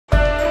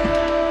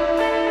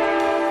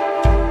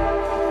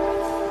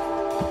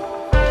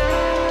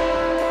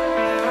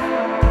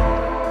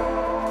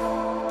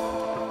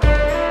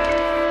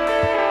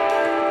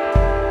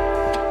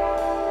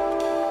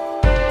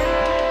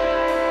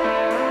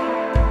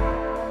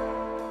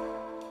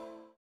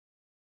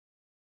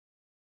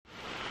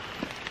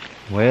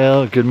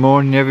Well, good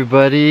morning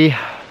everybody.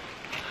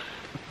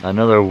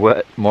 Another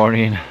wet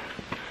morning.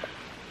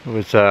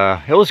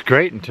 It was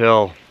great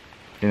until,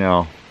 you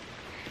know,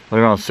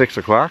 around 6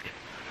 o'clock,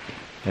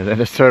 and then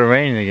it started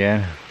raining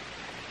again.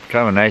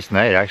 Kind of a nice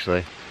night actually.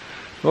 A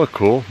little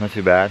cool, not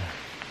too bad.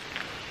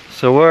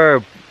 So we're,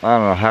 I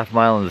don't know, half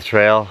mile on the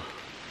trail.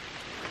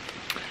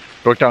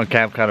 Broke down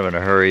camp kind of in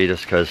a hurry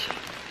just because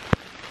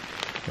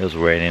it was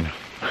raining.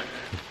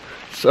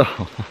 So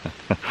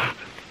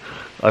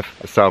I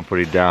sound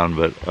pretty down,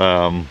 but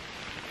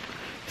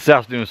this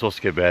afternoon is supposed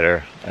to get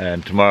better,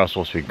 and tomorrow's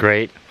supposed to be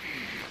great,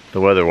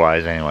 the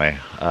weather-wise anyway.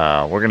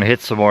 We're gonna hit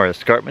some more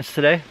escarpments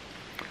today.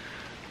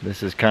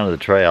 This is kind of the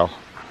trail.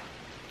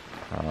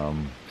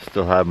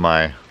 Still have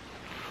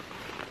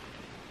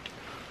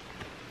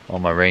all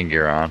my rain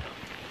gear on.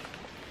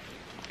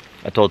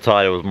 I told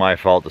Todd it was my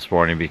fault this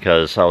morning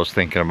because I was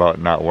thinking about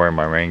not wearing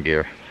my rain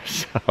gear.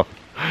 So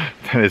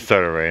then it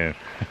started raining.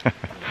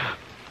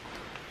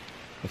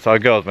 That's how it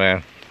goes,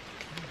 man.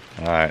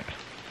 Alright.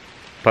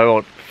 Probably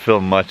won't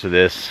film much of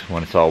this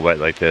when it's all wet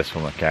like this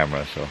with my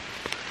camera, so.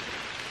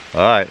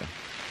 Alright.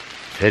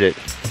 Let's hit it.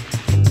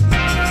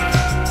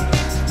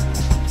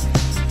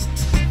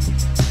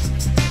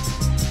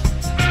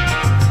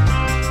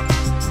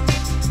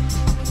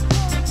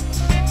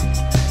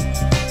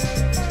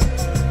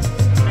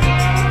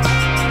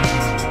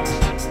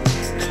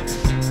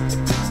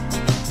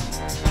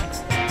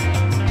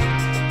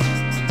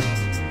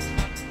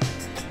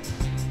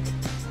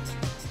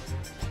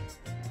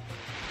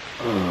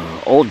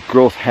 Old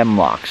growth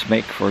hemlocks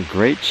make for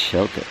great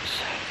shelters.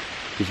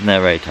 Isn't that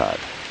right, Todd?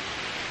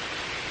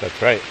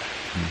 That's right.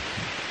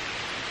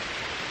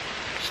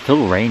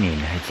 Still raining.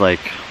 It's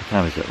like, what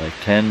time is it? Like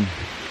 10?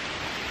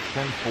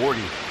 10:40.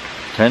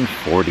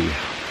 10:40.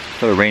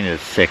 Started raining at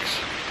 6.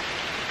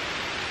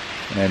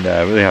 And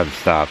really hasn't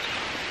stopped.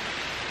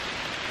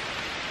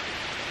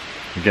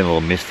 I'm getting a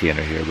little misty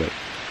under here, but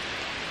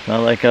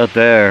not like out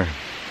there.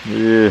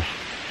 Ugh.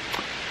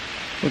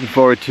 Looking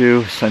forward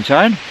to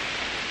sunshine.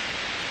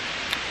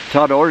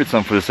 Todd ordered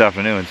some for this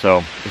afternoon,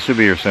 so it should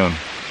be here soon.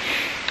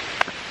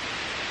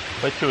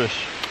 By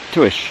 2-ish.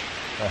 2-ish.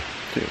 Yeah.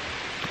 2.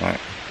 Alright.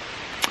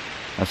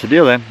 That's the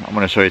deal then. I'm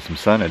going to show you some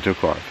sun at 2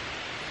 o'clock.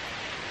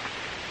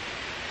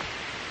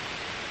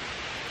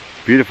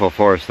 Beautiful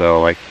forest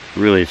though, like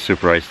really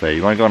super isolated.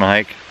 You want to go on a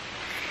hike?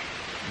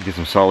 Get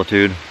some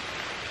solitude?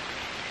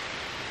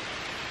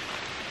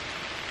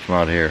 Come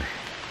out here.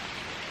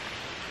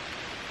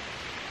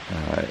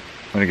 Alright.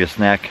 I'm going to get a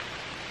snack.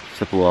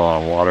 Sip a little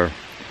on water.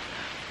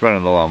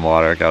 Running low on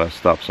water, gotta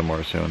stop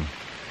somewhere soon.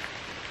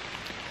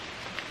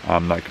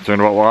 I'm not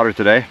concerned about water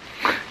today.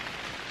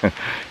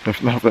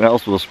 If nothing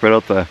else, we'll spread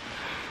out the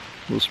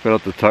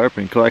tarp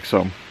and collect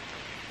some.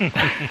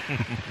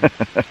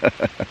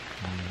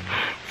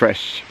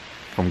 Fresh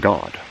from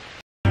God.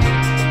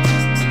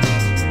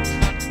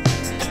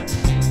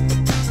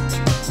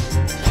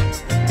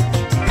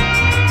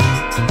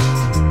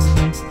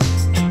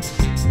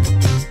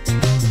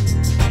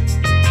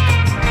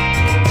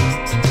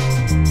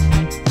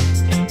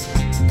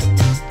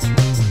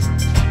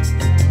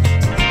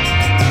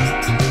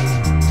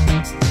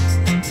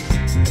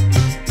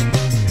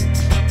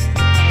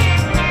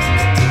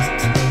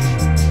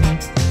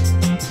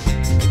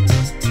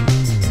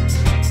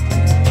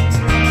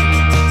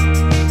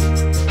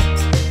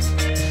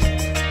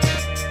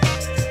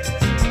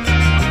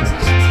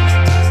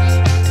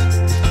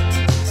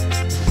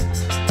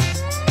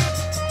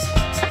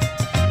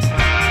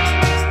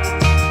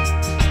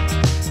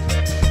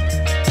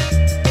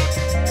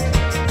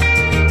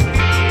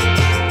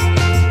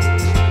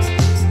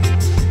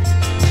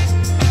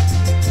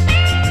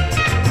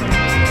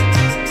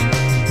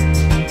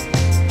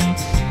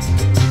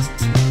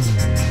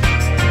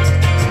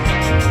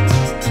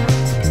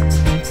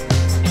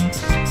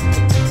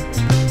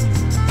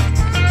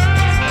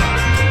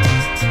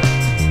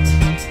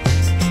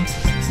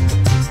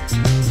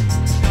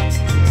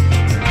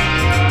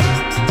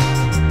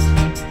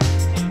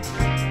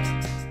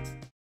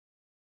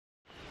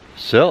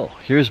 So,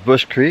 here's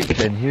Bush Creek,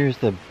 and here's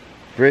the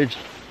bridge.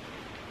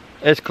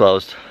 It's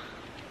closed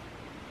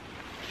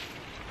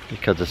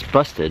because it's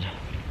busted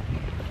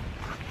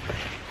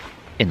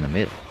in the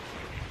middle.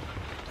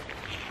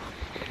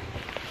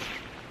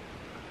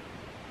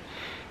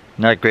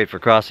 Not great for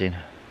crossing.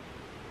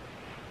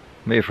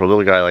 Maybe for a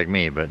little guy like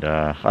me, but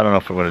I don't know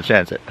if I'm going to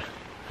chance it.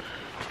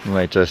 We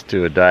might just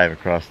do a dive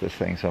across this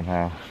thing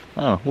somehow.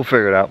 I don't know, we'll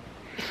figure it out.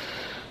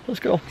 Let's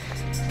go.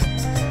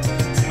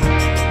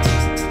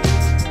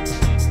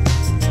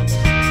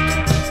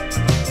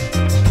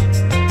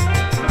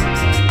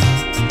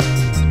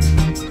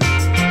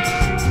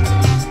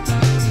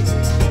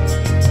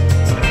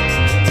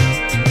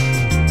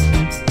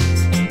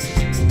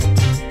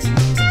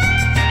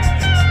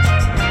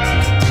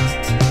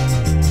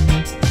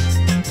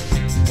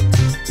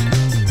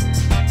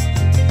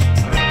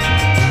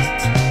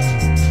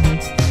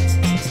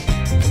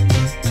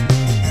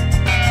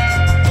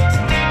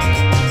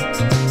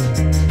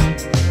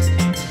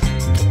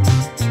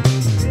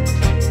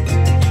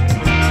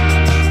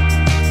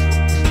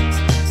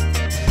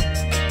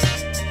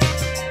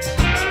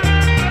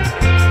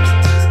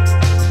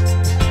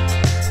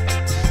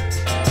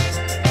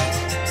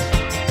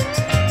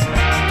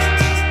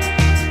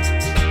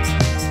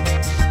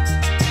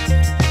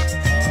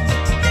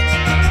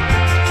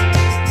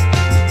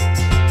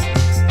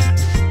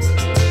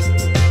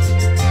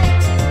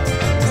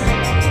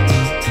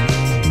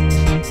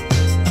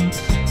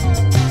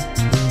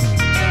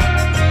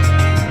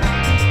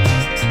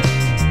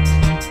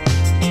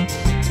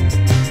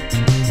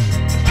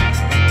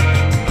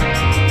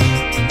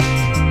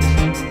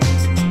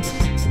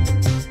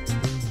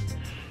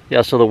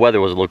 Yeah, so the weather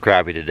was a little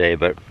crappy today,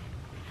 but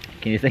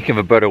can you think of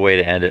a better way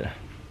to end it?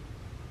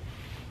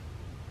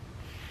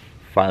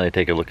 Finally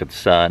take a look at the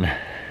sun.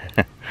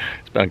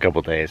 It's been a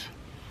couple days.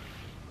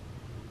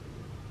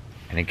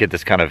 And you get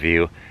this kind of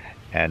view,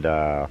 and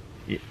I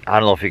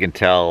don't know if you can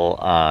tell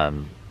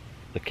on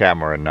the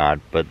camera or not,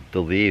 but the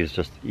leaves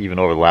just even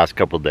over the last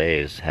couple of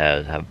days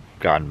have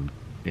gotten,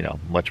 you know,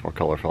 much more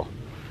colorful.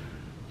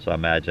 So I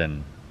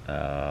imagine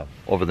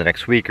over the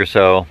next week or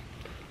so,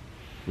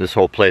 this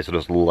whole place will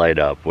just light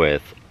up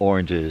with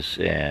oranges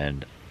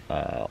and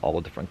all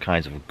the different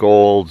kinds of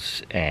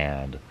golds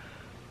and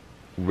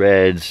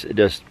reds.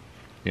 Just,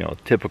 you know,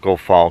 typical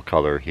fall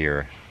color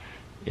here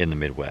in the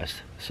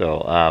Midwest.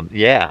 So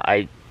yeah,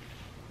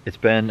 it's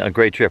been a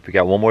great trip. We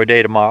got one more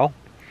day tomorrow.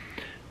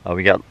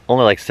 We got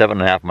only like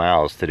 7.5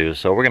 miles to do,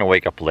 so we're gonna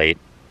wake up late.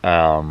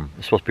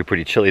 It's supposed to be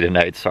pretty chilly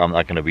tonight, so I'm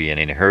not gonna be in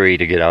any hurry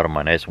to get out of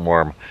my nice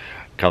warm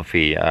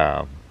comfy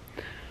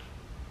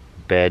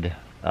bed.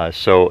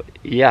 So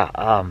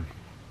yeah,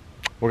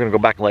 we're gonna go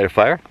back and light a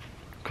fire,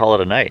 call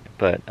it a night.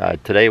 But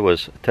today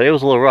was a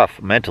little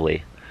rough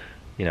mentally,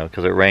 you know,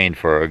 because it rained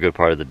for a good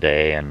part of the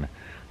day, and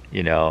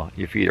you know,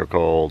 your feet are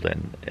cold,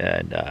 and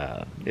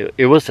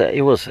it was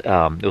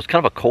kind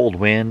of a cold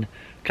wind,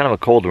 kind of a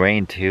cold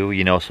rain too,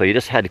 you know, so you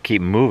just had to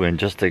keep moving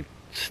just to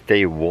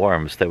stay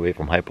warm, stay away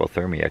from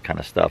hypothermia kind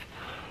of stuff.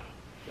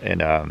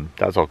 And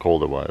that's how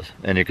cold it was.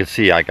 And you can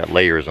see I got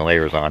layers and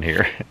layers on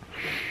here.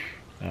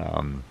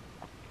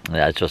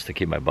 That's just to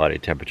keep my body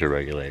temperature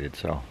regulated.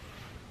 So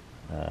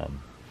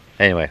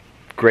anyway,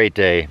 great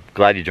day.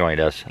 Glad you joined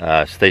us.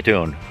 Stay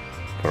tuned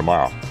for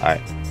tomorrow. All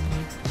right.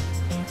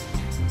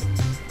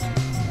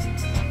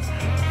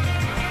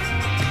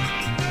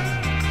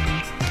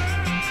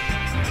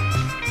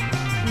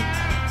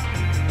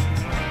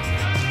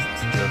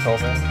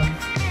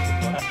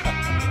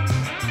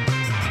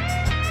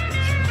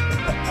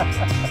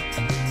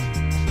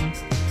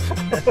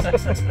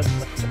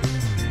 You